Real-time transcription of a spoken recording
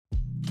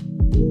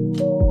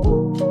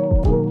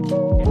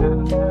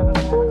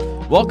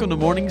Welcome to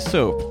Morning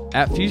Soap.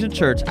 At Fusion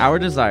Church, our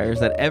desire is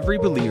that every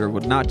believer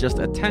would not just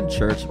attend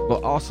church,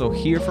 but also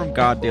hear from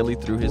God daily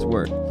through His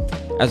Word.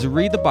 As we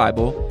read the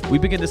Bible, we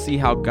begin to see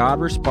how God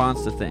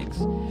responds to things.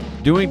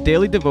 Doing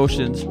daily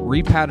devotions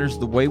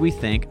repatterns the way we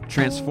think,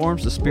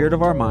 transforms the spirit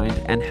of our mind,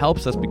 and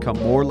helps us become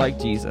more like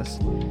Jesus.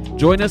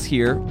 Join us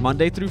here,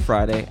 Monday through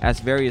Friday, as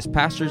various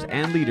pastors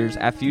and leaders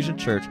at Fusion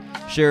Church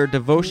share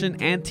devotion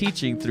and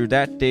teaching through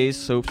that day's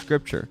soap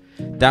scripture.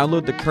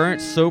 Download the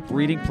current soap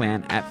reading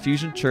plan at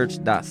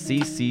fusionchurch.cc/soap.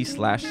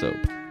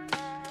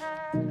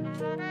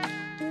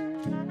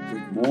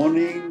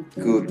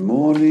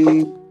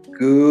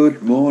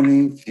 Good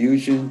morning,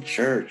 Fusion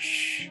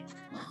Church.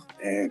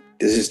 And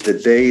this is the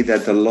day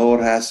that the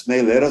Lord has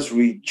made. Let us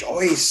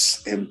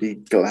rejoice and be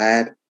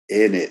glad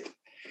in it.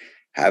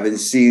 Haven't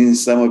seen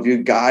some of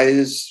you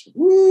guys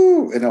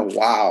in a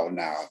while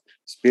now.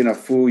 It's been a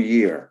full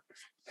year.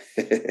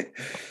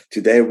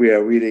 Today we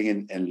are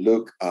reading in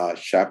Luke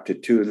chapter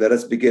 2. Let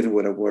us begin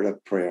with a word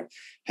of prayer.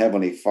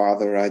 Heavenly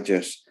Father, I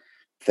just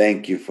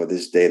thank you for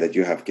this day that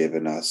you have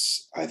given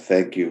us. I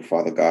thank you,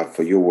 Father God,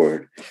 for your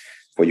word.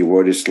 For your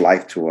word is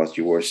life to us.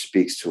 Your word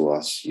speaks to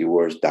us. Your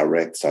word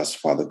directs us,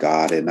 Father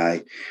God. And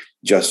I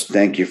just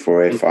thank you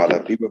for it, Father.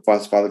 Be with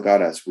us, Father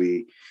God, as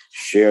we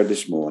share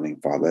this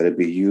morning, Father. Let it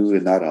be you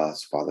and not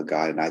us, Father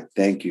God. And I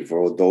thank you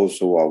for those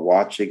who are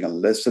watching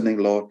and listening,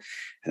 Lord.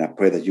 And I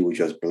pray that you would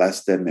just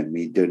bless them and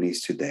meet their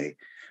needs today.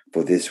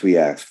 For this we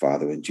ask,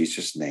 Father, in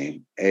Jesus'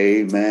 name.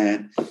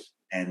 Amen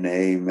and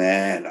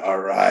amen.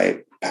 All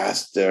right.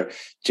 Pastor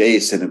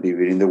Jason will be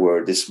reading the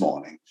word this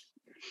morning.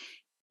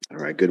 All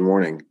right, good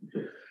morning.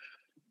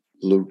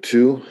 Luke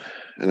 2,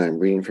 and I'm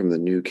reading from the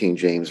New King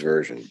James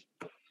Version.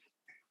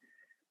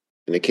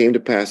 And it came to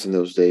pass in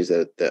those days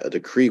that a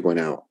decree went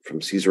out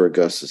from Caesar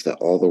Augustus that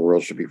all the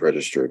world should be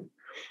registered.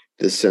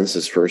 This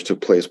census first took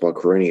place while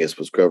Quirinius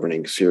was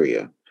governing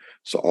Syria.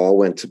 So all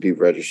went to be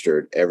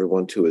registered,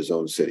 everyone to his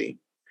own city.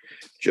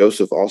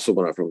 Joseph also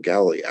went up from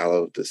Galilee out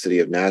of the city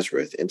of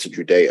Nazareth into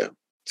Judea,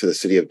 to the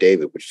city of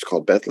David, which is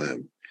called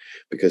Bethlehem,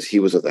 because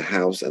he was of the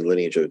house and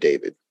lineage of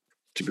David,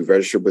 to be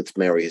registered with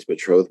Mary, his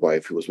betrothed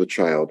wife, who was with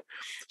child.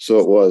 So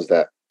it was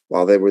that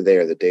while they were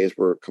there, the days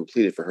were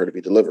completed for her to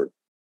be delivered.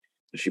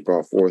 And she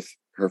brought forth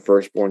her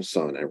firstborn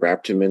son and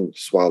wrapped him in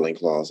swaddling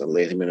cloths and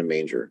laid him in a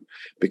manger,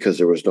 because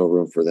there was no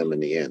room for them in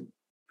the inn.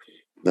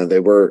 Now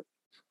there were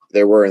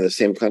in the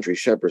same country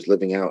shepherds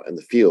living out in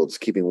the fields,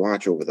 keeping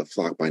watch over the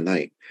flock by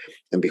night.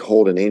 And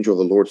behold, an angel of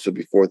the Lord stood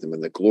before them,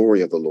 and the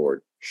glory of the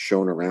Lord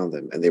shone around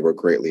them, and they were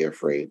greatly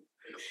afraid.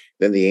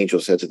 Then the angel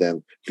said to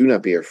them, "Do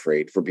not be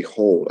afraid, for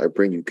behold, I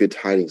bring you good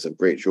tidings of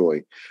great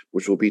joy,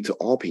 which will be to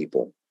all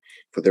people.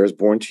 For there is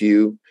born to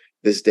you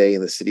this day in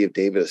the city of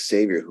David a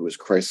Savior, who is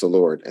Christ the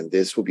Lord, and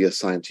this will be a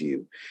sign to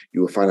you. You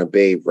will find a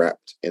babe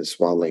wrapped in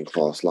swaddling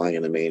cloths lying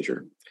in a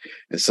manger."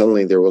 And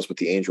suddenly there was with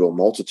the angel a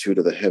multitude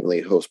of the heavenly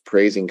host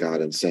praising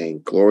God and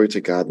saying, "Glory to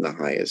God in the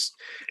highest,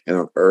 and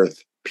on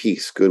earth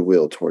peace,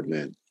 goodwill toward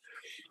men."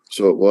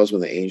 So it was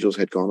when the angels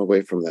had gone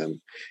away from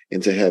them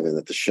into heaven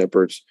that the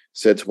shepherds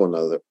said to one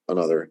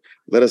another,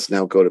 "Let us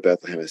now go to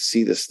Bethlehem and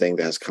see this thing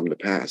that has come to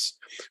pass,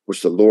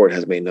 which the Lord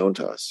has made known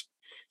to us."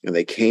 And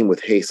they came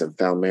with haste and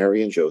found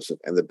Mary and Joseph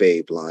and the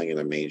babe lying in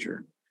a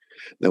manger.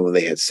 Now when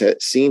they had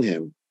seen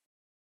him,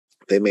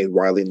 they made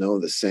widely known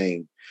the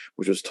saying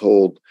which was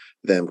told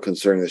them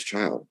concerning this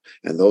child.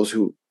 And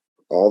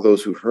all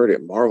those who heard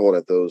it marveled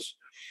at those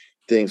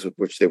things with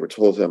which they were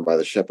told them by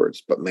the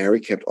shepherds. But Mary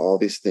kept all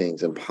these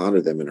things and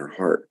pondered them in her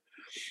heart.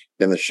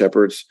 Then the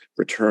shepherds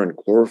returned,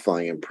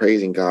 glorifying and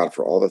praising God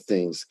for all the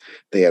things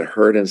they had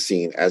heard and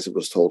seen as it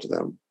was told to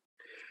them.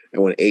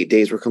 And when 8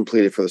 days were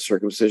completed for the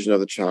circumcision of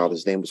the child,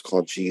 his name was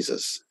called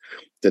Jesus,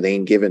 the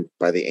name given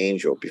by the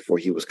angel before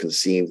he was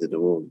conceived in the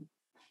womb.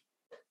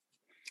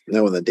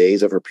 Now when the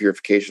days of her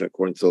purification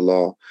according to the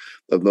law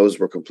of Moses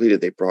were completed,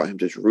 they brought him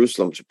to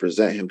Jerusalem to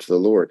present him to the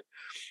Lord.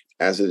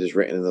 As it is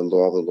written in the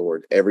law of the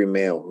Lord, every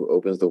male who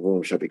opens the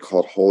womb shall be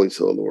called holy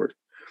to the Lord,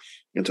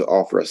 and to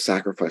offer a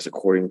sacrifice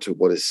according to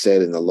what is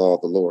said in the law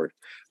of the Lord,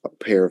 a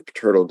pair of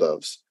turtle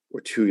doves or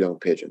 2 young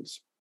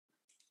pigeons.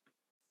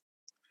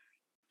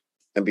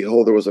 And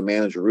behold, there was a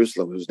man in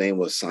Jerusalem whose name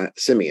was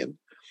Simeon,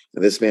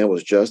 and this man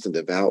was just and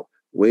devout,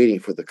 waiting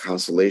for the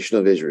consolation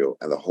of Israel,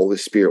 and the Holy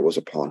Spirit was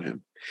upon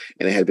him.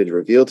 And it had been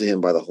revealed to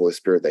him by the Holy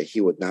Spirit that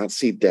he would not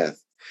see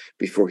death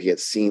before he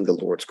had seen the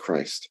Lord's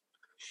Christ.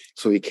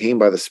 So he came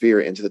by the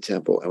Spirit into the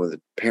temple, and when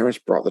the parents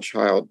brought the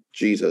child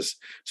Jesus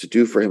to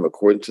do for him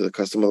according to the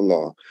custom of the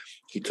law,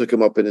 he took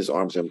him up in his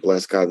arms and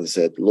blessed God and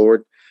said,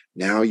 "Lord,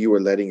 now you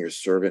are letting your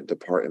servant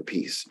depart in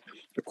peace,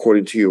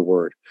 according to your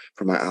word.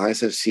 For my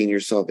eyes have seen your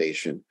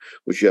salvation,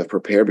 which you have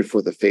prepared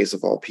before the face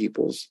of all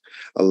peoples,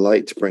 a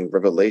light to bring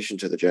revelation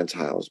to the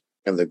Gentiles,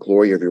 and the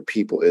glory of your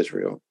people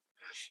Israel."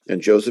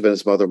 And Joseph and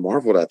his mother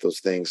marveled at those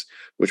things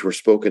which were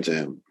spoken to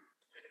him.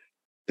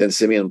 Then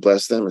Simeon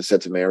blessed them and said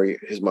to Mary,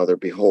 his mother,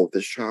 "Behold,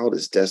 this child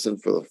is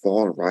destined for the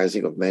fall and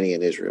rising of many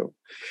in Israel,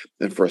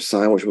 and for a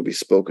sign which will be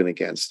spoken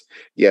against.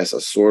 Yes,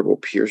 a sword will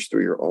pierce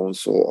through your own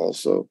soul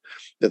also,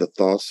 that the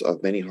thoughts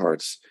of many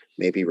hearts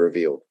may be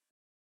revealed."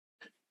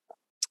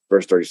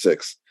 Verse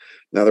 36.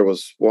 Now there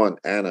was one,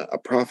 Anna, a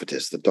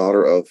prophetess, the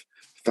daughter of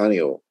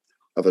Phanuel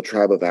of the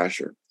tribe of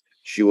Asher.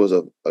 She was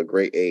of a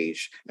great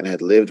age and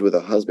had lived with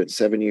a husband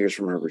 7 years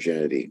from her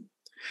virginity.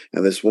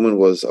 And this woman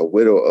was a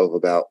widow of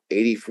about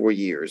 84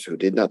 years who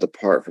did not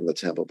depart from the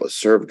temple, but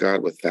served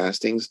God with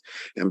fastings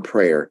and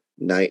prayer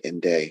night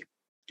and day.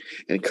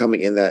 And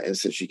coming in that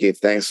instant, she gave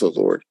thanks to the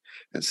Lord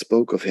and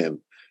spoke of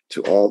him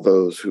to all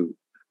those who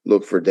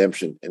looked for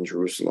redemption in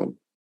Jerusalem.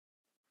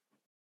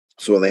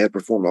 So when they had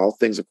performed all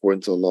things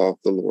according to the law of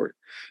the Lord,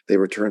 they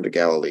returned to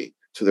Galilee,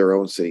 to their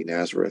own city,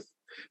 Nazareth.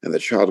 And the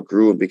child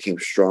grew and became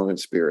strong in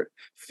spirit,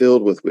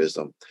 filled with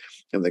wisdom,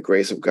 and the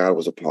grace of God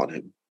was upon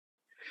him.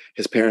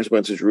 His parents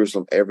went to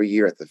Jerusalem every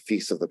year at the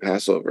feast of the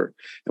Passover.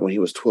 And when he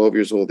was 12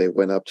 years old, they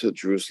went up to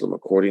Jerusalem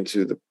according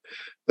to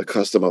the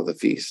custom of the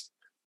feast.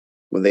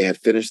 When they had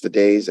finished the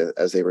days,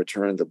 as they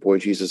returned, the boy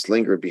Jesus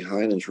lingered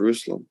behind in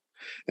Jerusalem.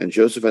 And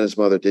Joseph and his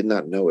mother did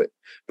not know it,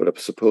 but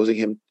supposing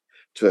him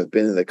to have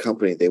been in the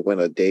company, they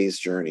went a day's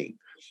journey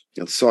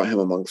and sought him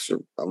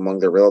among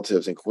their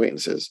relatives and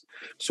acquaintances.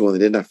 So when they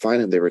did not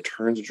find him, they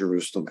returned to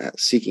Jerusalem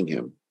seeking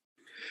him.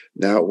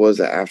 Now it was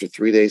that after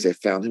 3 days they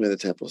found him in the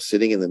temple,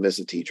 sitting in the midst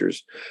of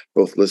teachers,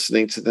 both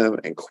listening to them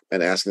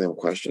and asking them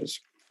questions.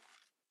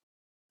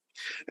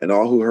 And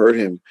all who heard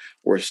him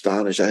were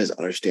astonished at his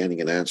understanding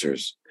and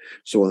answers.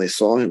 So when they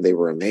saw him, they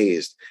were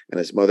amazed. And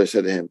his mother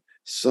said to him,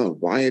 "Son,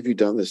 why have you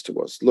done this to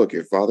us? Look,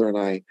 your father and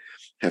I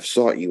have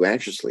sought you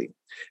anxiously."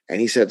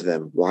 And he said to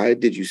them, "Why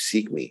did you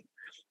seek me?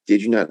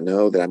 Did you not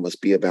know that I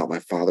must be about my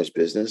father's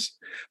business?"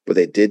 But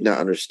they did not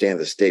understand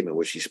the statement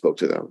which he spoke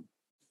to them.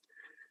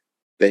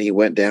 Then he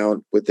went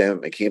down with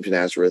them and came to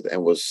Nazareth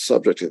and was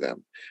subject to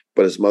them.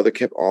 But his mother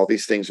kept all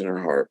these things in her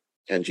heart.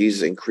 And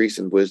Jesus increased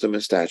in wisdom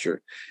and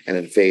stature and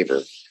in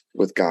favor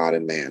with God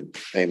and man.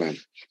 Amen.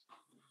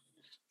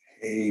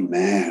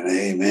 Amen.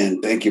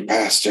 Amen. Thank you,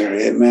 Pastor.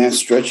 Amen.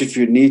 Stretch if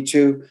you need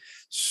to.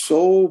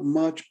 So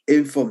much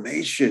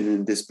information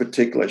in this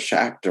particular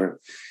chapter.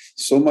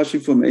 So much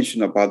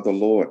information about the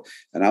Lord.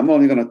 And I'm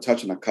only going to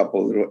touch on a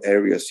couple of little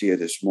areas here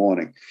this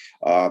morning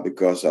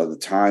because of the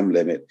time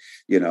limit,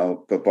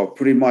 but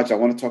pretty much I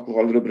want to talk a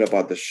little bit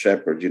about the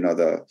shepherd.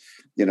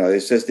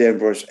 It says there in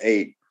verse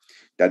 8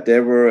 that they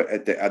were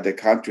at the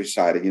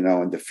countryside, in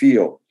the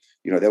field,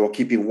 they were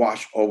keeping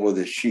watch over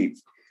the sheep,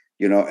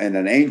 and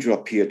an angel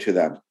appeared to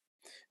them.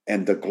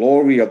 And the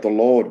glory of the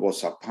Lord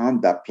was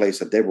upon that place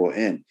that they were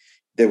in.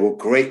 They were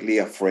greatly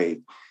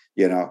afraid,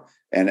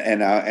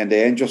 and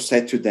the angel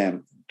said to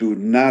them, "Do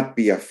not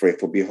be afraid,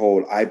 for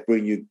behold, I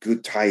bring you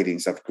good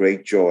tidings of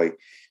great joy,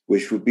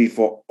 which will be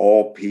for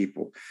all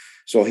people."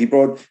 So he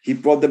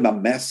brought them a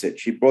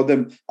message. He brought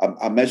them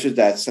a message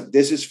that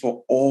this is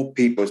for all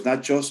people. It's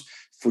not just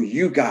for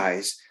you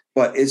guys,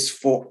 but it's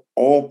for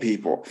all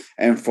people.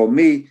 And for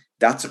me,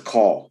 that's a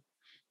call.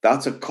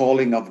 That's a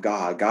calling of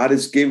God. God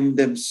is giving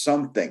them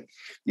something,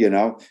 and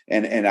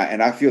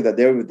I feel that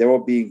they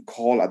were being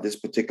called at this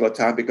particular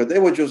time because they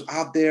were just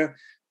out there,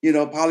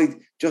 probably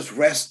just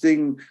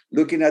resting,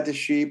 looking at the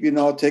sheep,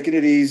 taking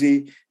it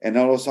easy. And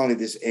all of a sudden,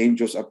 these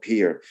angels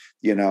appear,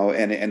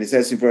 and it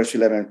says in verse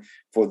 11,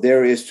 "For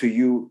there is to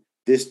you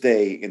this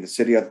day in the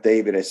city of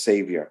David a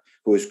Savior,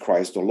 who is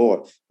Christ the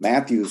Lord."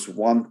 Matthew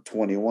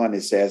 1:21,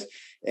 it says,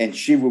 "And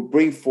she will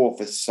bring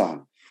forth a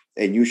son,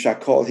 and you shall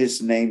call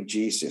his name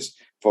Jesus,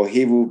 for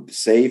he will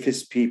save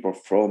his people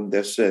from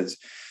their sins."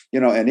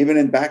 And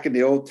even back in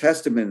the Old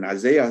Testament,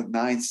 Isaiah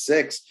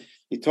 9:6,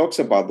 he talks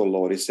about the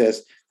Lord. It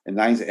says in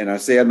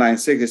Isaiah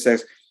 9:6, it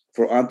says,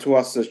 "For unto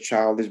us a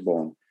child is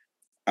born,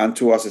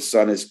 unto us a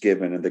son is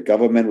given, and the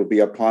government will be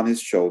upon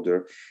his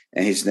shoulder,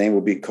 and his name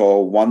will be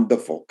called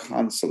Wonderful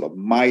Counselor,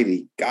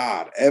 Mighty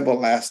God,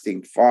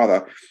 Everlasting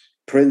Father,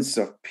 Prince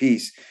of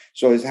Peace."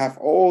 So it's have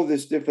all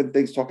these different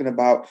things talking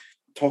about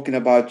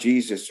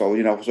Jesus. So,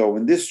 so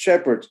when these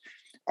shepherds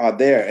are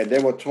there and they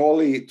were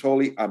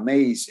totally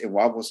amazed at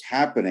what was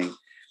happening,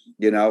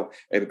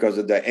 because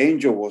the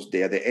angel was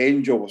there, the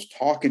angel was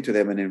talking to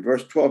them. And in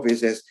verse 12, it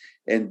says,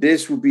 "And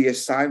this will be a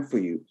sign for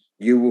you.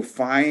 You will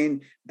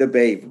find the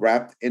babe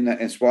wrapped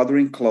in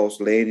swaddling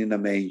clothes, laying in a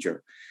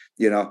manger."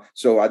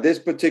 So at this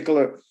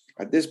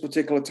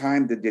particular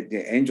time,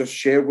 the angel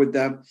shared with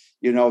them,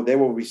 they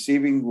were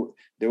receiving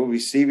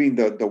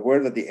the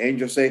word that the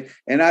angel say.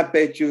 And I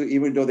bet you,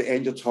 even though the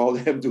angel told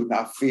them, "Do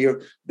not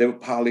fear," they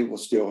probably were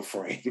still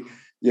afraid,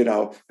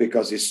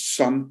 because it's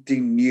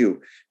something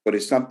new. But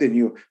it's something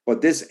new.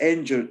 But this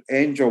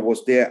angel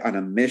was there on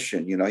a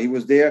mission. He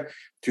was there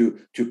to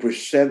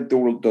present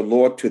the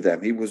Lord to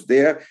them. He was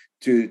there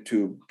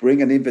to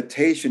bring an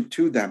invitation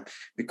to them,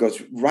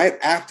 because right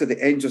after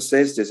the angel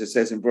says this, it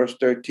says in verse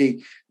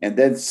 13, "And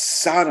then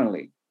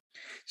suddenly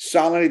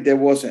there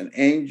was an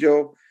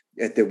angel,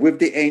 with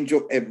the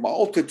angel, a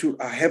multitude,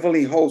 a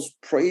heavenly host,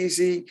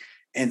 praising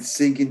and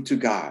singing to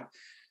God."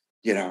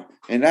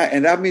 And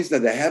that means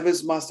that the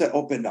heavens must have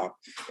opened up,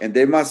 and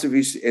they must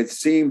have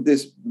seen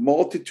this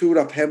multitude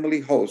of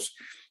heavenly hosts,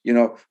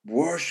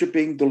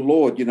 worshiping the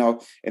Lord,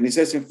 and it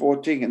says in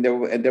 14, and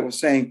they were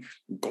saying,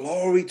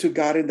 "Glory to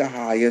God in the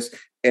highest,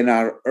 and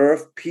our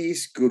earth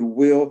peace,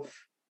 goodwill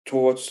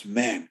towards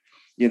men.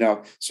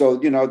 So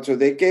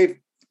they gave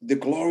the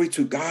glory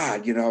to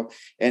God,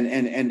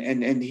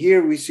 and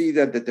here we see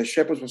that the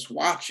shepherds was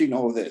watching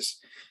all this.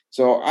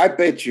 So I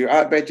bet you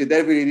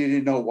they really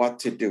didn't know what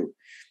to do.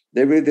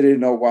 They really didn't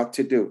know what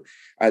to do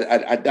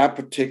at that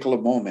particular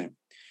moment.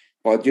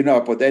 But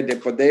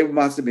they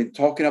must have been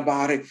talking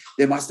about it.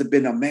 They must have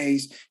been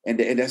amazed, and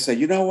they said,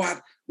 you know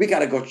what? We got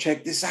to go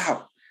check this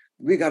out.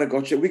 We got to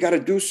go check. We got to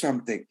do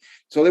something.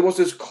 So there was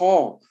this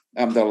call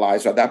their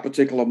lives at that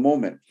particular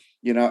moment,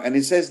 and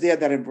it says there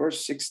that in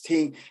verse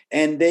 16,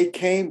 and they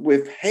came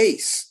with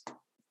haste.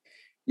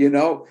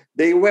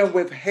 They went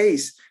with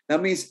haste.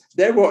 That means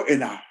they were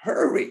in a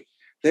hurry.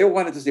 They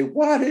wanted to say,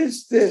 what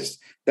is this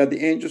that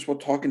the angels were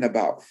talking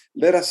about?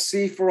 Let us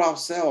see for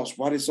ourselves.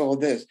 What is all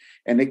this?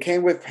 And they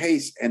came with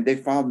haste, and they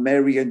found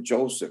Mary and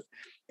Joseph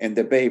and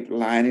the babe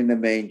lying in the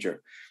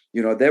manger.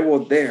 They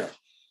were there,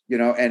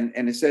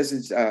 and it says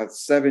in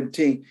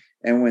 17,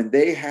 and when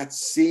they had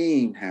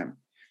seen him,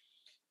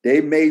 they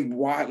made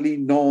widely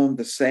known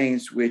the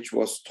sayings which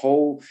was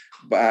told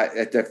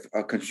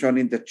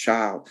concerning the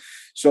child.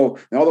 So,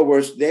 in other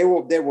words, they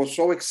were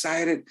so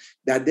excited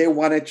that they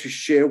wanted to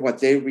share what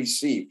they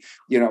received.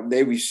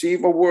 They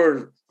received a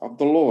word of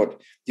the Lord,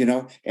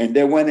 and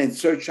they went and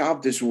searched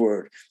out this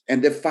word,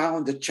 and they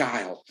found the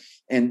child,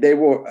 and they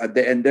were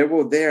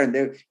there,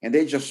 and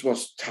they just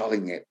was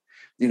telling it.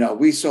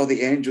 We saw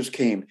the angels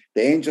came.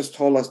 The angels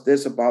told us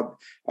this about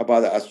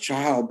a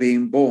child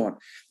being born.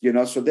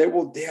 So they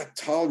were there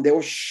telling, they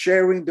were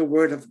sharing the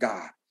word of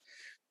God.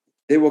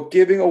 They were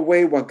giving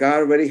away what God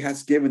already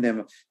has given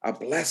them, a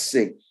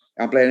blessing.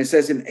 And it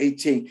says in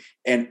 18,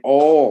 and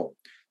all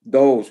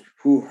those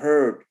who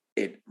heard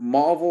it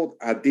marveled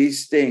at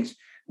these things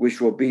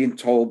which were being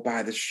told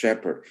by the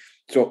shepherd.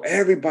 So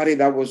everybody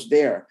that was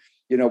there,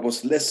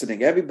 was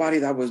listening. Everybody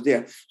that was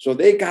there. So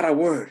they got a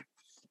word.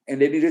 And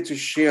they needed to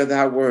share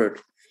that word.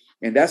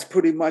 And that's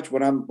pretty much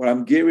what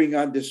I'm gearing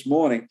on this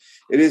morning.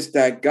 It is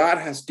that God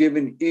has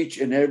given each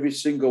and every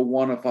single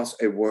one of us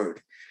a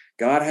word.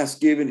 God has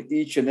given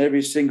each and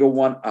every single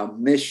one a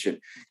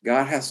mission.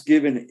 God has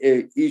given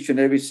each and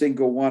every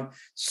single one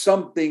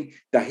something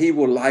that he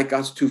would like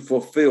us to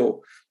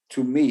fulfill,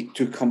 to meet,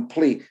 to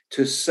complete,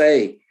 to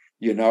say,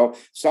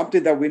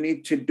 something that we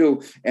need to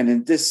do. And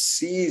in this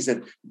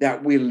season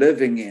that we're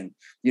living in,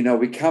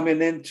 we're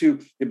coming into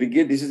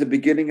this is the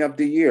beginning of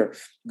the year,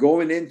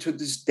 going into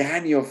this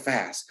Daniel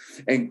fast,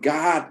 and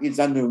God is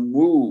on the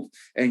move,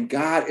 and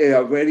God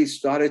already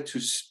started to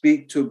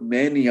speak to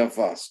many of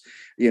us,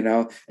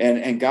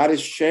 and God is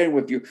sharing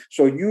with you.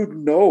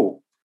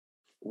 So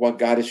what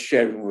God is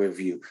sharing with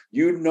you.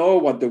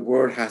 What the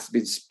word has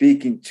been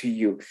speaking to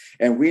you.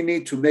 And we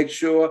need to make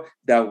sure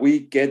that we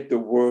get the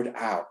word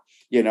out.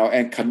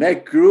 And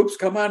connect groups.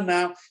 Come on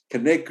now.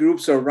 Connect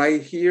groups are right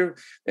here.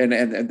 And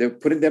they're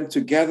putting them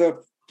together.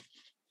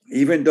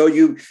 Even though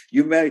you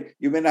may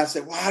not say,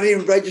 well, I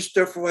didn't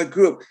register for a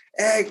group.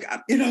 Hey,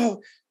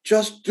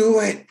 just do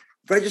it.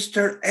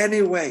 Register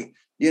anyway.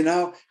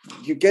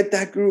 You get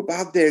that group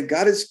out there.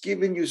 God is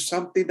giving you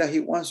something that he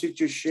wants you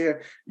to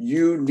share.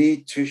 You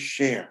need to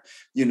share.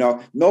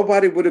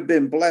 Nobody would have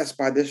been blessed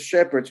by the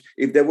shepherds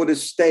if they would have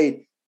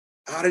stayed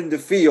out in the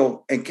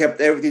field and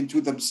kept everything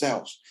to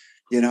themselves.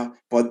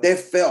 But they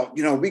felt,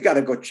 we got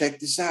to go check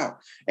this out.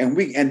 And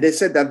they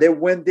said that they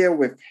went there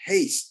with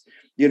haste.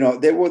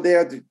 They were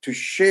there to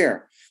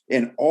share.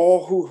 And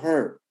all who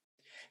heard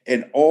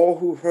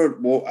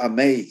were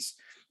amazed.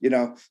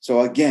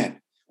 So again,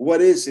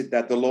 what is it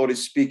that the Lord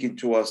is speaking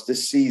to us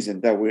this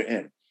season that we're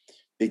in?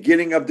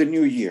 Beginning of the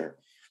new year,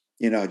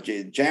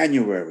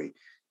 January,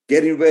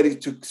 getting ready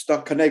to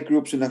start connect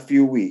groups in a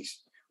few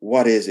weeks.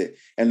 What is it?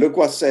 And look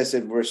what it says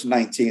in verse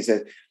 19. It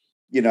says,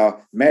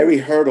 Mary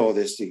heard all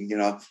this thing,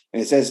 and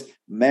it says,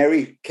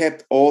 Mary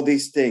kept all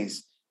these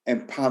things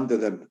and pondered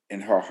them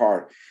in her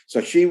heart.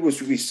 So she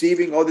was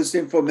receiving all this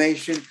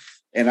information.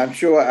 And I'm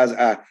sure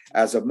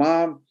as a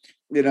mom,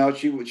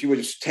 she was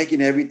just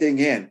taking everything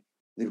in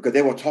because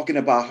they were talking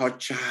about her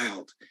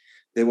child.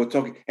 They were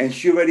talking, and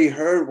she already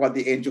heard what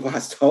the angel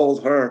has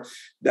told her,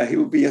 that he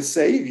would be a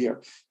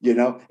savior,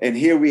 and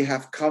here we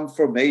have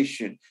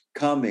confirmation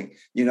coming,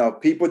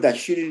 people that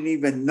she didn't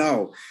even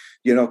know,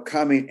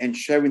 coming and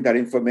sharing that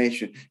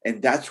information.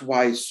 And that's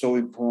why it's so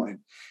important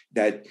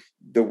that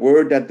the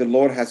word that the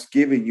Lord has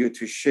given you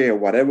to share,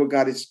 whatever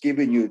God is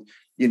giving you,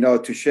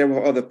 to share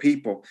with other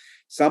people,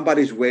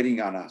 somebody's waiting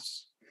on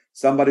us.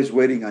 Somebody's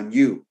waiting on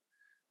you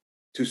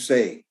to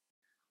say,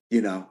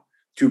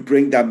 to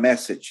bring that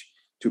message.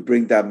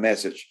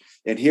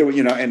 And here,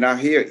 and now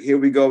here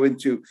we go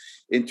into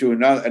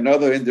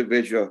another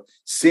individual,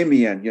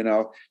 Simeon,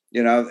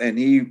 and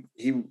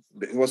he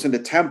was in the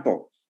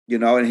temple,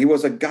 and he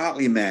was a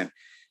godly man.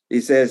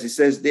 He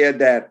says there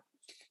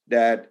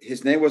that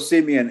his name was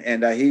Simeon,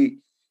 and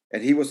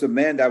he was a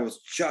man that was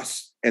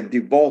just and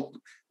devout,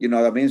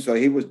 so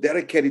he was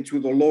dedicated to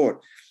the Lord,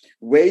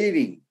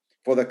 waiting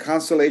for the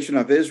consolation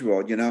of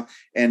Israel,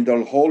 and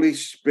the Holy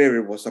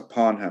Spirit was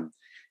upon him.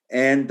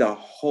 and the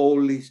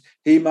Holy,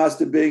 he must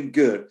have been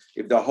good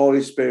if the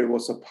Holy Spirit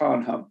was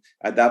upon him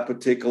at that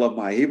particular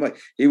moment.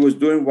 He was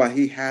doing what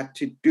he had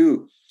to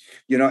do,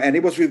 and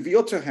it was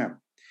revealed to him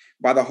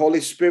by the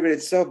Holy Spirit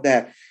itself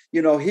that,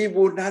 he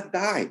will not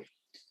die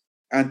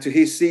until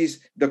he sees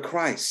the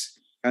Christ,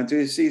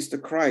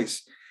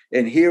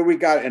 And here we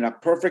got in a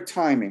perfect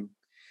timing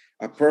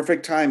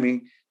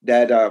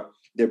that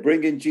they're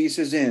bringing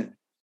Jesus in,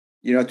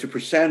 to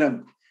present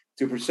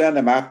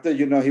him after,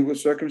 he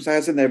was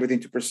circumcised and everything,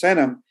 to present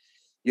him,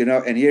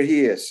 and here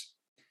he is.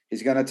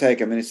 He's going to take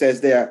him. And it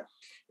says there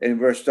in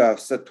verse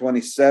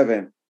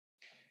 27,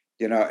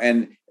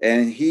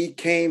 and he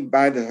came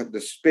by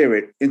the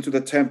Spirit into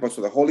the temple.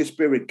 So the Holy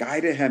Spirit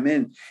guided him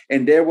in,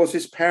 and there was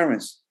his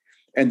parents,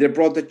 and they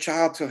brought the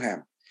child to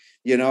him,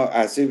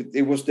 as if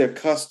it was their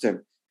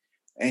custom.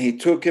 And he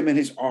took him in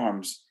his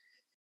arms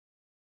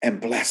and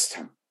blessed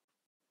him.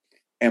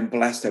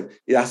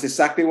 That's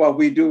exactly what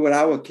we do with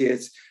our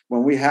kids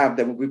when we have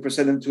them. We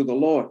present them to the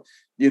Lord.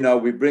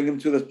 We bring them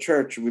to the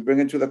church. We bring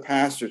them to the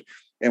pastors,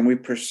 and we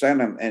present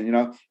them.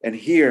 And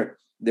here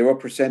they were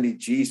presenting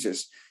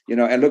Jesus.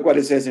 And look what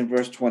it says in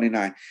verse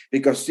 29.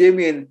 Because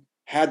Simeon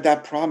had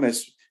that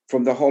promise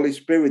from the Holy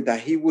Spirit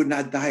that he would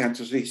not die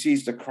until he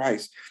sees the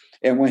Christ.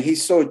 And when he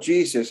saw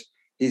Jesus,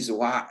 his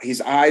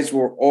eyes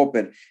were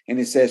open, and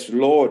it says,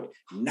 Lord,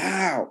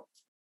 now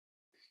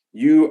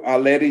you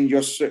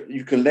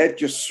can let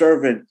your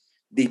servant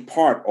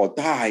depart or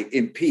die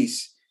in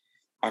peace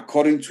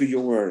according to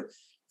your word.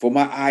 For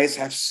my eyes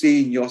have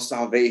seen your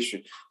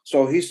salvation.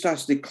 So he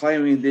starts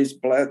declaring these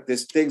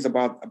things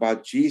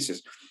about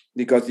Jesus,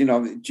 because,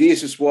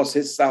 Jesus was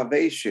his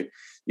salvation,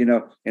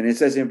 and it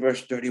says in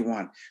verse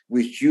 31,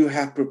 which you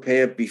have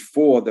prepared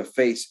before the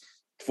face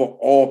for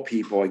all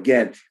people.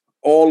 Again,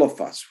 all of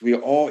us, we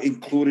are all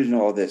included in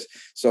all this.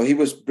 So he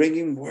was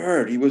bringing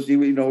word. He was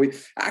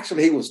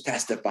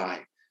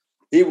testifying.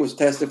 He was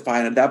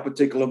testifying at that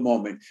particular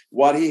moment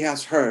what he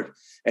has heard,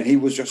 and he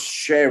was just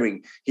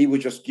sharing. He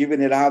was just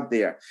giving it out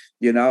there,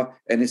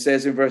 And it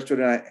says in verse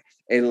 29,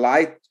 a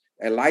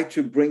light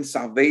to bring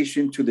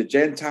salvation to the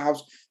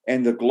Gentiles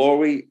and the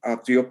glory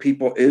of your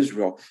people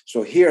Israel.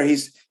 So here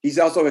he's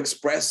also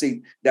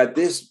expressing that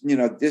this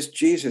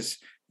Jesus,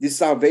 this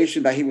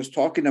salvation that he was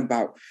talking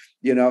about,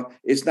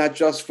 it's not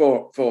just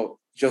for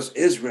just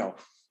Israel.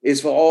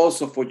 It's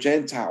also for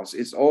Gentiles.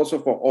 It's also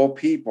for all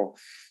people.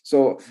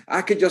 So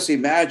I could just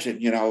imagine,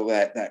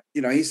 that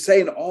he's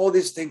saying all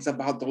these things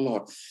about the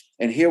Lord.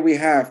 And here we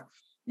have,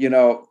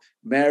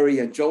 Mary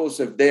and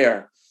Joseph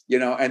there,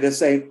 and they're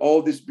saying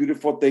all these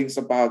beautiful things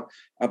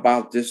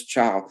about this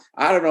child.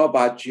 I don't know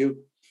about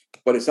you,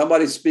 but if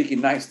somebody's speaking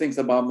nice things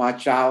about my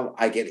child,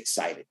 I get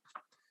excited.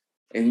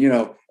 And,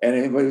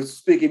 and when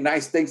speaking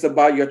nice things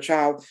about your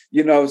child,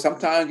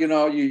 sometimes,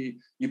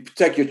 you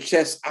take your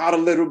chest out a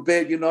little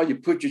bit, you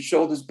put your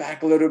shoulders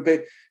back a little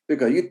bit,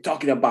 because you're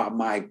talking about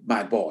my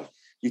boy.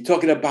 You're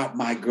talking about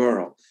my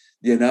girl,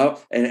 and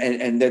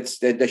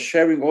they're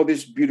sharing all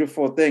these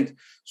beautiful things.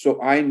 So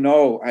I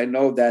know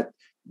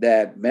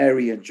that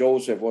Mary and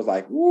Joseph was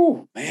like,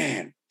 "Woo,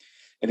 man."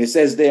 And it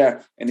says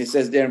there in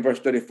verse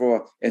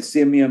 34, and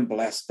Simeon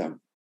blessed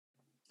them.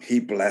 He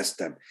blessed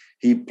them.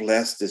 He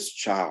blessed this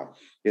child,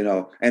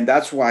 and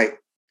that's why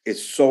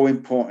it's so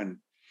important,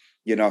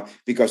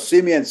 because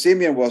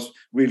Simeon was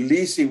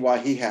releasing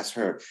what he has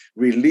heard,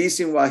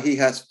 releasing what he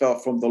has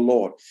felt from the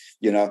Lord,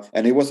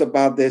 and it was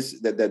about this,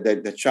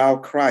 the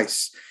child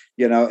Christ,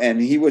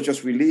 and he was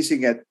just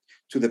releasing it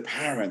to the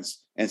parents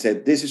and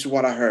said, this is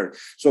what I heard.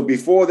 So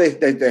before they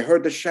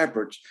heard the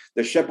shepherds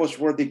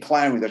were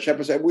declaring, the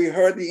shepherds said, we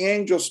heard the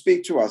angel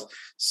speak to us.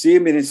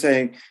 Simeon is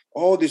saying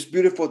all these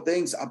beautiful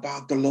things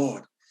about the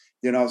Lord,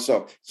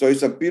 so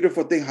it's a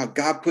beautiful thing how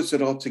God puts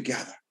it all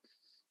together.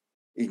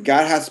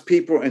 God has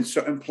people in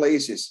certain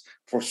places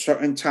for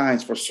certain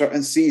times, for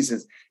certain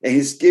seasons, and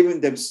he's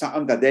giving them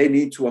something that they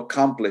need to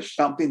accomplish,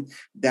 something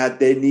that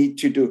they need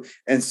to do.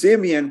 And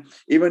Simeon,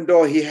 even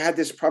though he had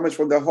this promise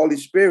from the Holy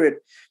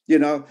Spirit,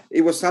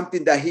 it was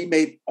something that he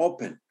made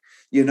open.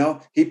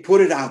 He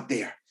put it out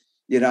there,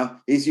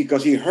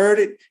 because he heard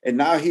it, and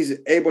now he's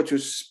able to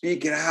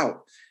speak it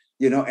out,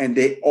 and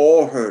they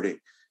all heard it,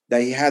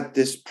 that he had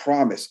this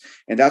promise.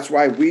 And that's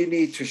why we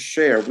need to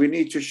share. We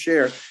need to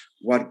share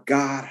what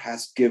God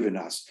has given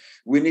us.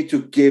 We need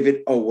to give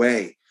it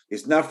away.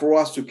 It's not for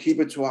us to keep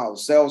it to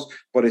ourselves,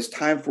 but it's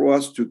time for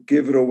us to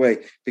give it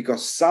away,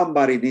 because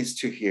somebody needs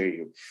to hear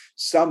you.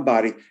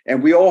 Somebody,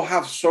 and we all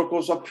have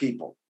circles of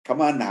people. Come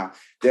on now.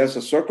 There's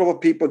a circle of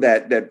people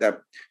that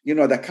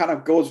kind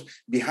of goes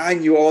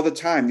behind you all the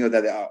time,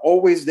 that are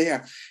always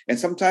there. And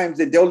sometimes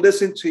they'll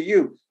listen to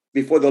you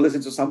before they'll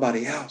listen to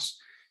somebody else,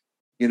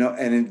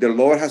 and the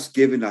Lord has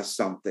given us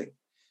something.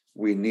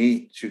 We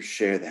need to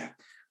share that.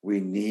 We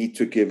need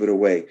to give it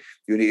away.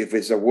 If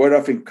it's a word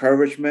of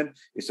encouragement,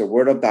 it's a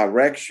word of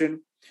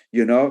direction,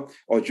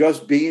 or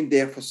just being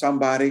there for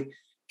somebody,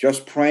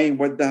 just praying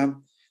with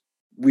them.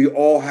 We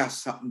all have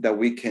something that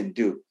we can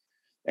do.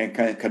 And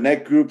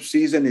Connect Group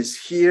season is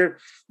here.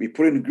 We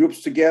put in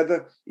groups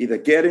together, either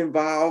get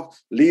involved,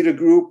 lead a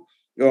group,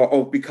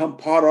 or become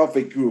part of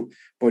a group,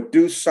 but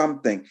do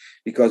something,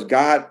 because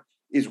God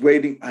is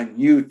waiting on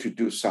you to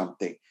do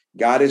something.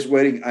 God is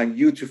waiting on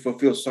you to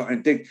fulfill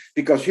certain things,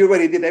 because He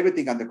already did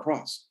everything on the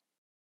cross.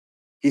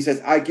 He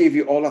says, I give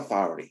you all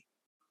authority.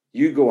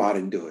 You go out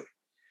and do it.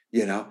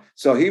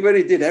 So He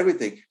already did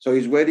everything. So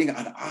He's waiting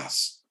on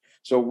us.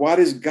 So what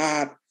is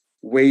God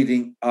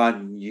waiting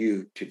on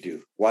you to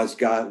do? What's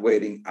God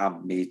waiting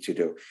on me to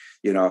do?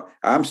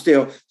 I'm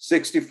still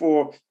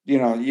 64,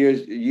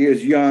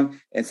 years young.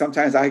 And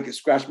sometimes I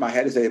scratch my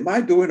head and say, am I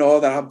doing all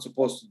that I'm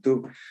supposed to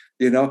do?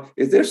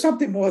 Is there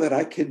something more that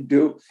I can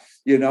do?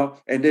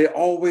 And there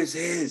always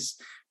is.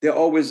 There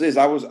always is.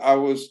 I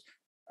was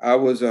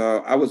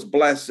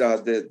blessed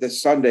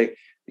this Sunday,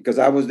 because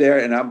I was there,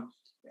 and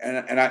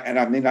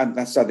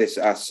not Sunday,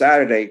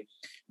 Saturday.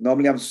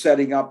 Normally I'm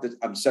setting up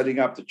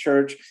the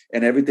church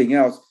and everything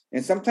else.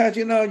 And sometimes,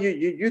 you're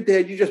there,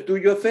 you just do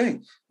your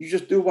thing. You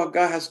just do what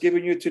God has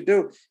given you to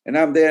do. And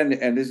I'm there,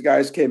 and these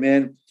guys came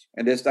in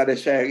and they started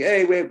sharing,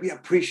 hey, we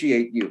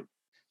appreciate you.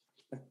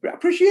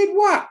 Appreciate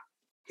what?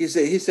 He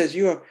says,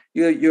 you're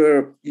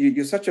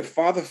such a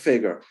father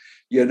figure,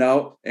 and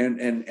I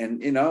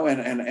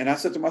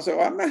said to myself,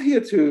 well,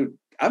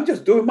 I'm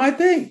just doing my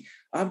thing.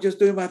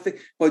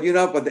 But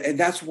and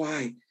that's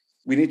why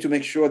we need to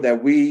make sure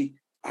that we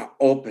are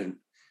open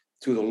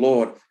to the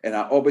Lord and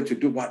are open to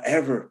do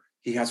whatever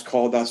He has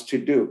called us to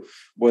do.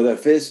 Whether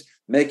if it's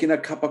making a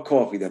cup of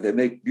coffee, that they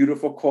make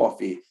beautiful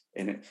coffee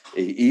and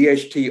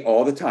EHT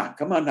all the time.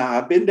 Come on now,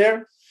 I've been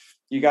there.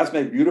 You guys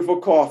make beautiful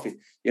coffee.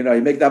 You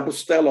make that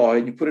Bustelo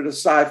and you put it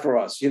aside for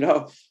us,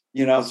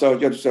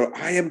 So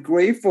I am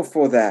grateful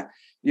for that.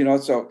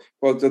 So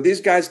these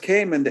guys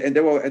came and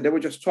they were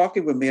just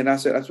talking with me, and I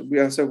said,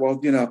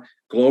 well,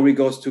 glory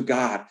goes to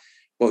God,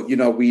 but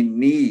we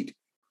need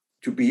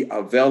to be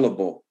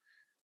available,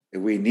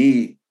 and we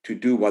need to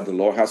do what the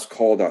Lord has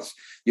called us,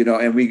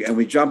 and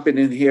we jumping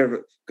in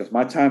here because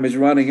my time is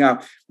running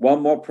out.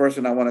 One more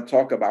person I want to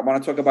talk about. I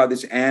want to talk about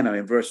this Anna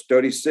in verse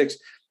 36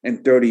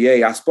 and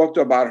 38. I spoke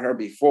about her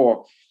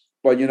before,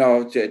 but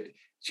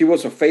she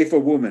was a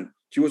faithful woman.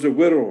 She was a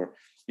widower.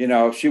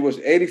 She was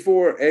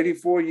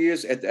 84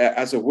 years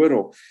as a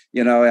widow,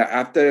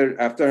 after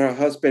her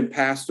husband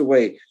passed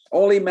away,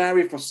 only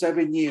married for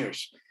 7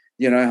 years.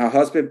 Her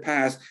husband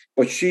passed,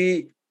 but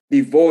she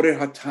devoted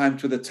her time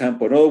to the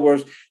temple. In other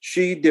words,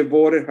 she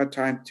devoted her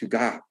time to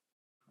God.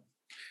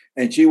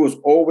 And she was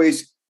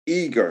always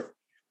eager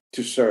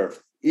to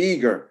serve,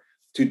 eager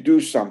to do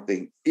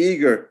something,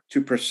 eager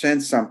to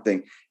present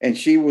something. And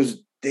she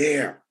was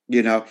there.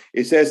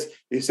 It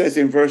says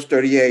in verse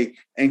 38,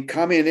 and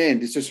coming in,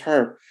 this is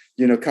her,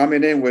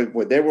 coming in with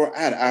where they were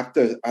at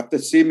after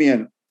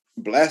Simeon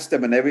blessed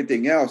them and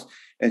everything else.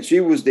 And she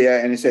was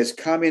there, and it says,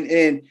 coming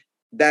in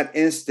that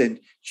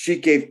instant, she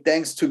gave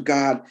thanks to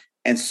God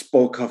and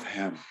spoke of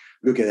Him.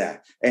 Look at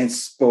that. And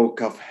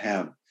spoke of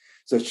Him.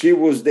 So she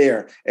was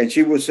there, and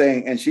she was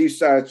saying, and she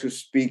started to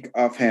speak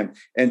of Him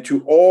and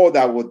to all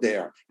that were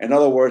there. In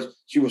other words,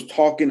 she was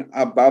talking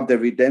about the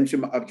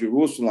redemption of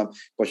Jerusalem,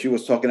 but she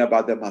was talking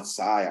about the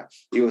Messiah.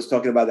 He was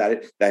talking about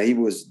that He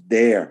was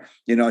there.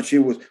 She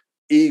was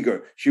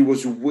eager. She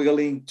was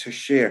willing to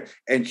share,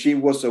 and she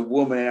was a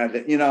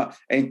woman.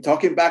 And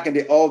talking back in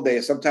the old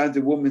days, sometimes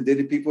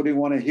the people didn't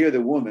want to hear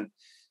the woman.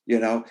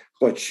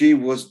 But she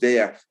was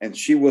there, and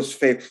she was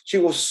faithful. She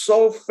was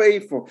so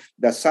faithful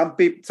that some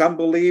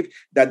believe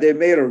that they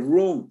made a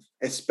room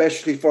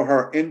especially for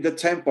her in the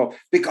temple,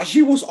 because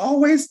she was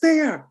always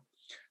there.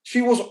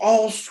 She was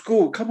old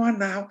school. Come on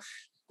now.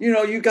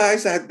 You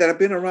guys that have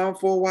been around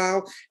for a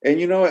while,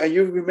 and and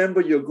you remember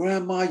your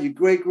grandma, your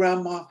great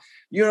grandma,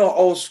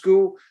 old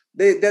school.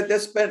 They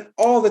spent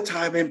all the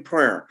time in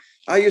prayer.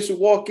 I used to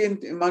walk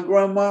in my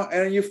grandma,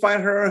 and you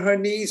find her on her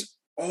knees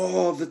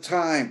all the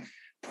time,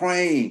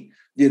 praying,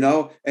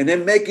 and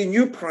then making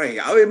you pray.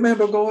 I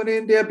remember going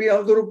in there, being a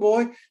little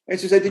boy, and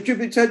she said, did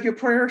you say your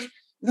prayers?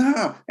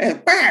 No.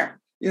 And bam,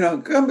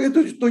 come in,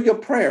 do your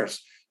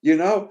prayers,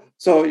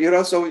 so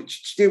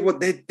she was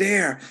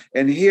there.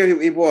 And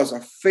here it was, a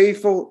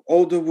faithful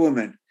older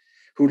woman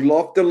who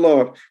loved the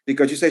Lord,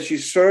 because she said she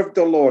served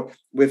the Lord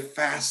with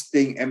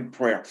fasting and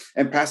prayer.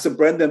 And Pastor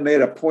Brendan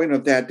made a point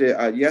of that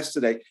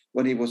yesterday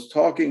when he was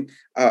talking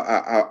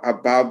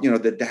about,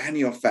 the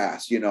Daniel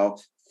fast,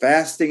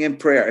 fasting and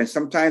prayer. And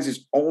sometimes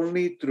it's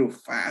only through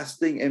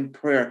fasting and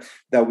prayer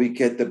that we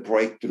get the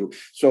breakthrough.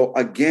 So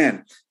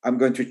again, I'm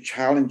going to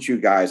challenge you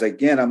guys.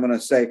 Again, I'm going to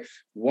say,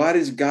 what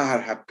does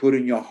God have put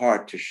in your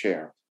heart to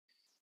share?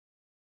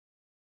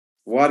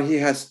 What He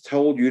has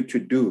told you to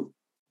do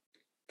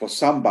for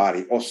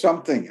somebody or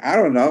something. I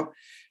don't know.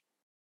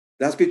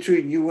 That's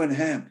between you and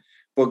Him.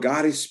 But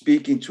God is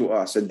speaking to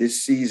us in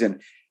this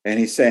season, and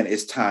He's saying,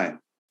 it's time.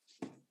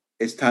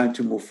 It's time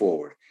to move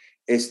forward.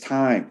 It's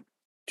time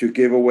to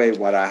give away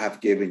what I have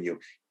given you.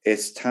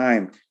 It's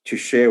time to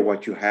share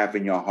what you have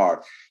in your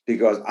heart.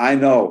 Because I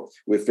know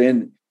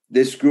within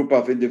this group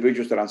of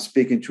individuals that I'm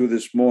speaking to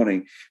this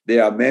morning,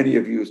 there are many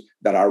of you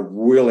that are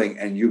willing,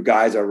 and you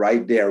guys are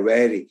right there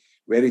ready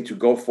ready to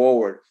go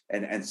forward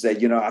and say,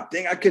 I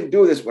think I can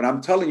do this. But I'm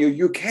telling you,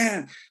 you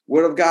can.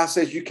 Word of God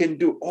says you can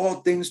do all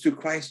things through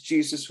Christ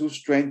Jesus who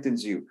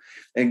strengthens you.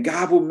 And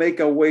God will make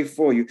a way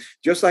for you.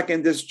 Just like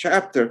in this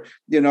chapter,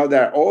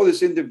 that all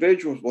these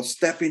individuals were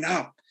stepping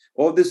up.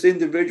 All these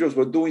individuals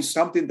were doing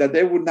something that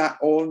they would not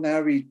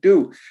ordinarily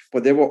do,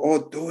 but they were all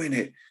doing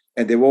it.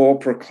 And they were all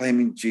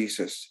proclaiming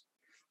Jesus.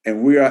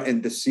 And we are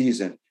in the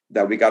season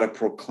that we got to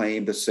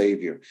proclaim the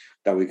Savior,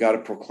 that we got to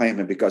proclaim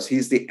him, because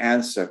he's the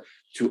answer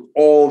to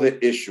all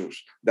the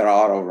issues that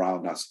are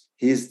around us.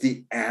 He's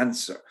the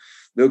answer.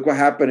 Look what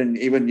happened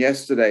even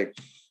yesterday,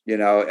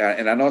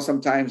 and I know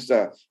sometimes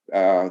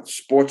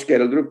sports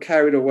get a little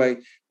carried away,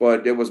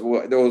 but there was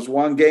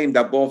one game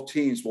that both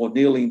teams were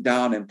kneeling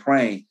down and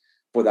praying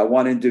for that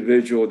one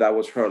individual that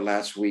was hurt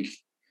last week,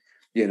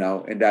 in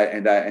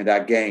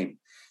that game,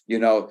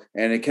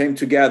 and it came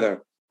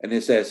together and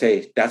it says,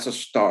 hey, that's a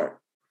start.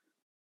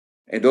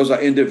 And those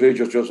are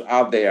individuals just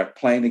out there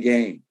playing the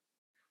game.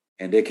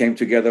 And they came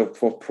together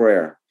for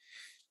prayer.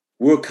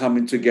 We're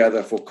coming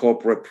together for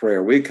corporate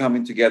prayer. We're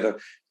coming together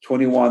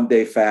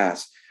 21-day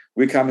fast.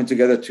 We're coming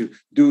together to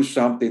do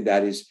something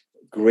that is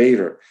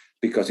greater,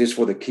 because it's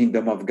for the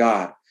kingdom of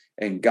God.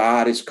 And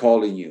God is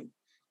calling you.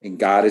 And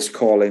God is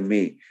calling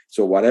me.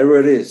 So whatever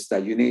it is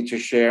that you need to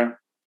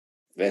share,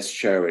 let's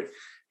share it.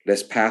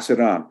 Let's pass it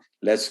on.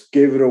 Let's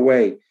give it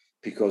away,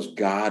 because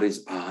God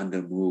is on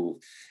the move.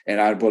 And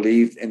I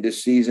believe in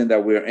this season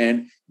that we're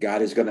in,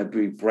 God is going to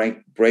be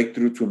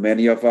breakthrough to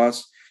many of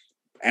us,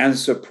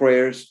 answer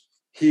prayers,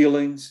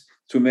 healings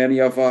to many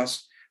of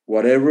us,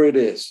 whatever it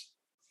is.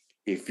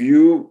 If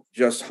you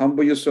just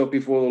humble yourself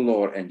before the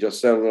Lord and just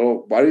say,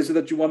 Lord, what is it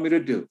that you want me to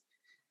do?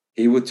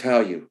 He will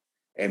tell you.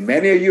 And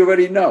many of you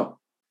already know.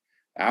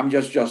 I'm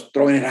just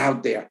throwing it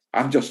out there.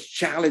 I'm just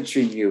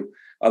challenging you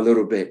a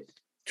little bit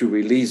to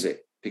release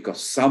it,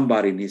 because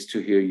somebody needs to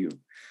hear you.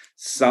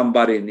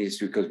 Somebody needs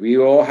to, because we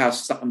all have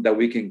something that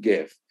we can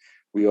give.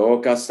 We all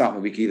got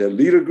something. We can either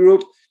lead a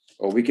group,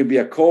 or we can be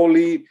a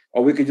co-lead,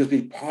 or we can just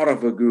be part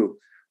of a group.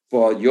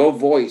 But your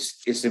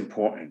voice is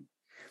important.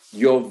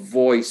 Your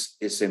voice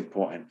is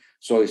important.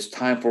 So it's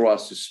time for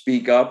us to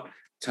speak up,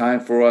 time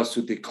for us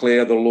to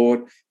declare the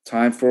Lord,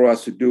 time for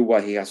us to do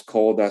what he has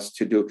called us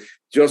to do.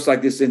 Just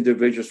like these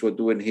individuals were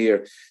doing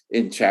here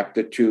in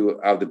chapter 2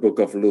 of the book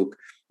of Luke.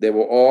 They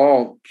were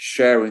all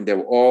sharing. They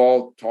were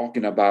all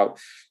talking about,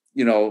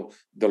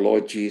 the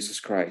Lord Jesus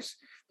Christ,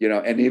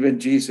 and even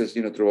Jesus,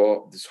 through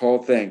all this whole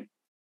thing,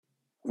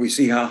 we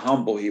see how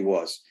humble he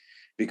was,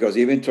 because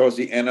even towards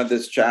the end of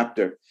this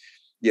chapter,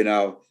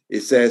 he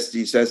says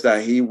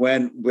that he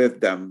went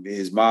with them,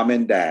 his mom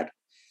and dad.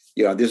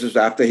 This was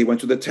after he went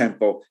to the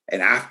temple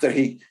and after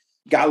he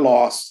got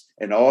lost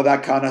and all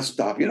that kind of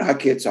stuff. You know how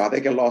kids are,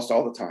 they get lost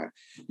all the time.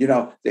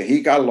 That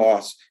he got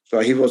lost, so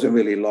he wasn't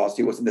really lost.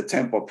 He was in the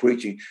temple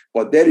preaching,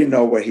 but they didn't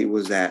know where he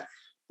was at.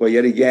 But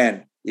yet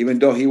again, even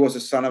though he was the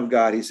Son of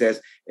God, he says,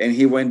 and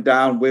he went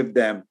down with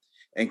them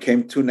and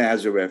came to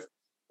Nazareth,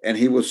 and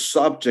he was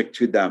subject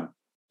to them.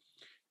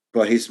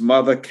 But his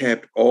mother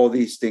kept all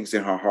these things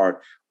in her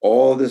heart,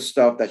 all the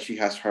stuff that she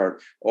has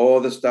heard, all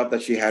the stuff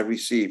that she had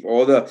received,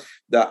 all the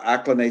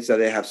accolades that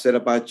they have said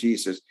about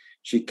Jesus.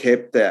 She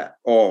kept that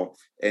all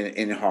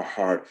in her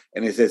heart.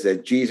 And it says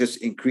that Jesus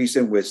increased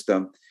in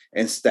wisdom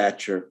and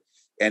stature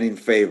and in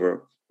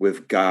favor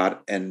with God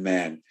and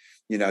man.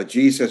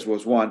 Jesus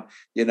was one,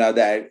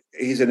 that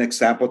he's an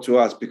example to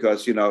us,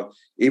 because,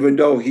 even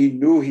though he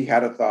knew he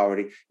had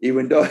authority,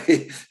 even though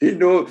he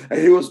knew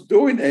he was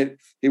doing it,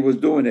 he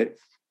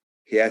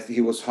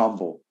was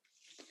humble,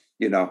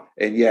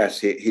 and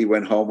yes, he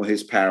went home with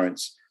his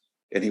parents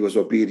and he was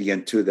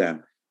obedient to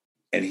them,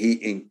 and he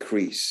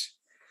increased.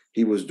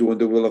 He was doing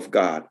the will of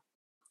God.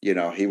 He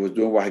was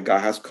doing what God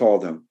has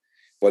called him,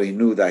 but he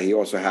knew that he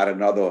also had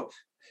another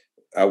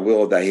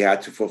will that he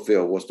had to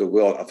fulfill, was the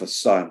will of a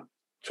son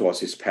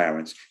towards his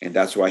parents. And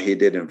that's why he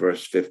did in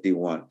verse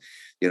 51,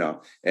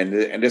 and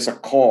there's a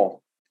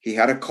call. He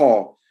had a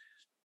call,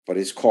 but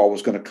his call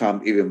was going to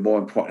come even more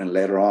important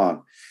later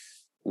on.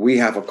 We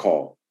have a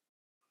call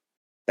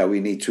that we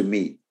need to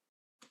meet,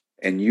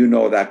 and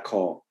that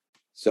call.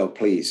 So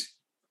please,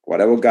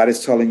 whatever God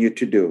is telling you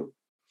to do,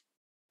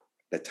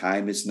 the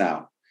time is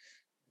now.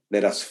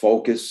 Let us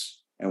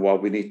focus on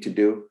what we need to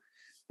do.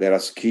 Let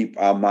us keep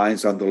our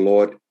minds on the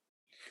Lord.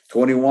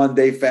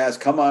 21-day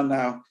fast. Come on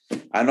now.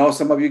 I know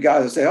some of you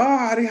guys will say,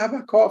 I didn't have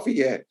a coffee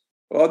yet.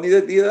 Well,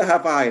 neither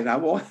have I, and I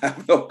won't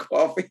have no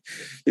coffee.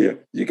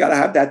 You got to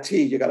have that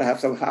tea. You got to have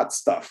some hot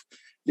stuff,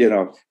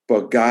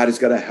 But God is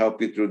going to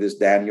help you through this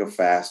Daniel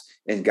fast,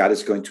 and God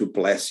is going to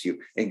bless you,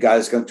 and God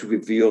is going to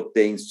reveal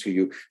things to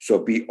you. So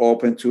be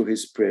open to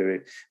his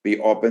spirit. Be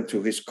open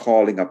to his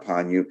calling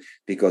upon you,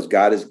 because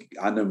God is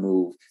on the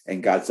move,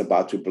 and God's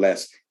about to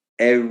bless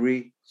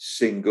every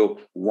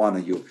single one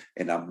of you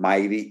in a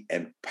mighty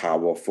and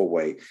powerful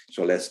way.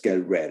 So let's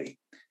get ready.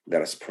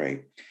 Let us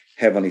pray.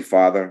 Heavenly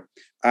Father,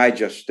 I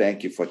just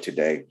thank you for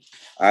today.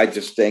 I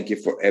just thank you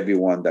for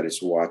everyone that is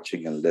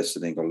watching and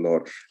listening, oh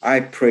Lord.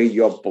 I pray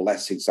your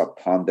blessings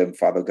upon them,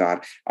 Father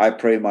God. I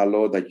pray, my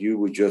Lord, that you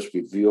would just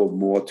reveal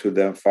more to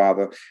them,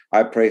 Father.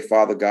 I pray,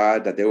 Father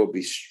God, that they will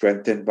be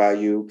strengthened by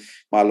you,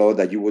 my Lord,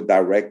 that you would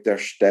direct their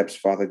steps,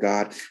 Father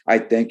God. I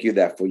thank you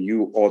that for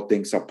you all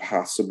things are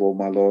possible,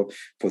 my Lord,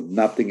 for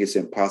nothing is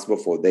impossible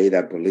for they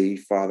that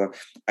believe, Father.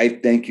 I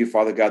thank you,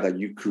 Father God, that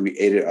you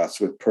created us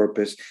with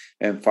purpose.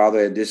 And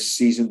Father, in this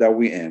season that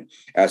we're in,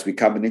 as we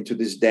coming into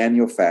this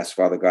Daniel fast,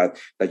 Father God,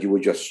 that you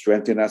would just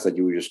strengthen us, that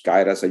you would just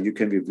guide us, that you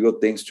can reveal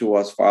things to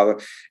us, Father,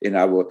 in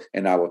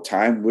our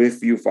time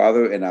with you,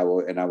 Father, in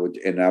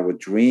our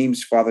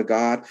dreams, Father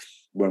God.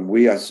 When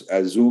we are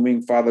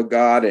Zooming, Father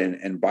God,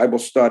 and Bible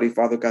study,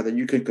 Father God, that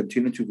you can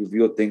continue to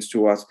reveal things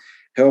to us.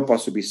 Help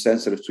us to be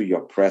sensitive to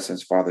your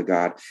presence, Father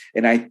God.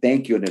 And I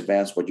thank you in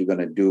advance what you're going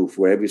to do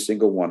for every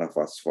single one of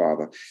us,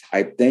 Father.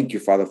 I thank you,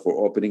 Father,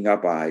 for opening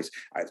up eyes.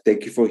 I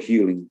thank you for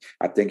healing.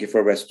 I thank you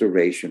for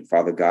restoration,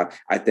 Father God.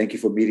 I thank you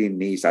for meeting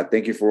needs. I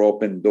thank you for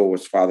open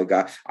doors, Father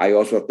God. I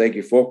also thank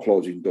you for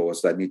closing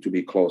doors that need to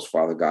be closed,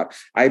 Father God.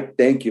 I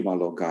thank you, my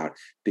Lord God,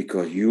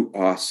 because you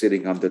are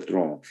sitting on the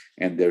throne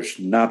and there's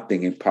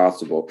nothing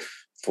impossible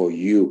for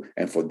you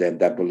and for them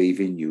that believe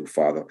in you,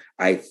 Father.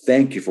 I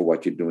thank you for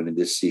what you're doing in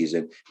this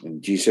season.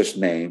 In Jesus'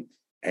 name,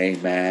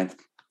 amen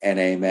and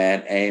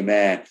amen.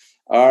 Amen.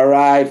 All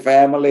right,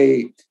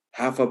 family.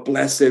 Have a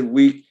blessed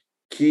week.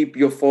 Keep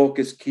your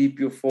focus. Keep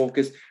your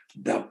focus.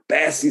 The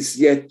best is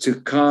yet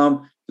to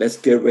come. Let's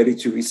get ready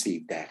to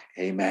receive that.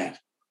 Amen.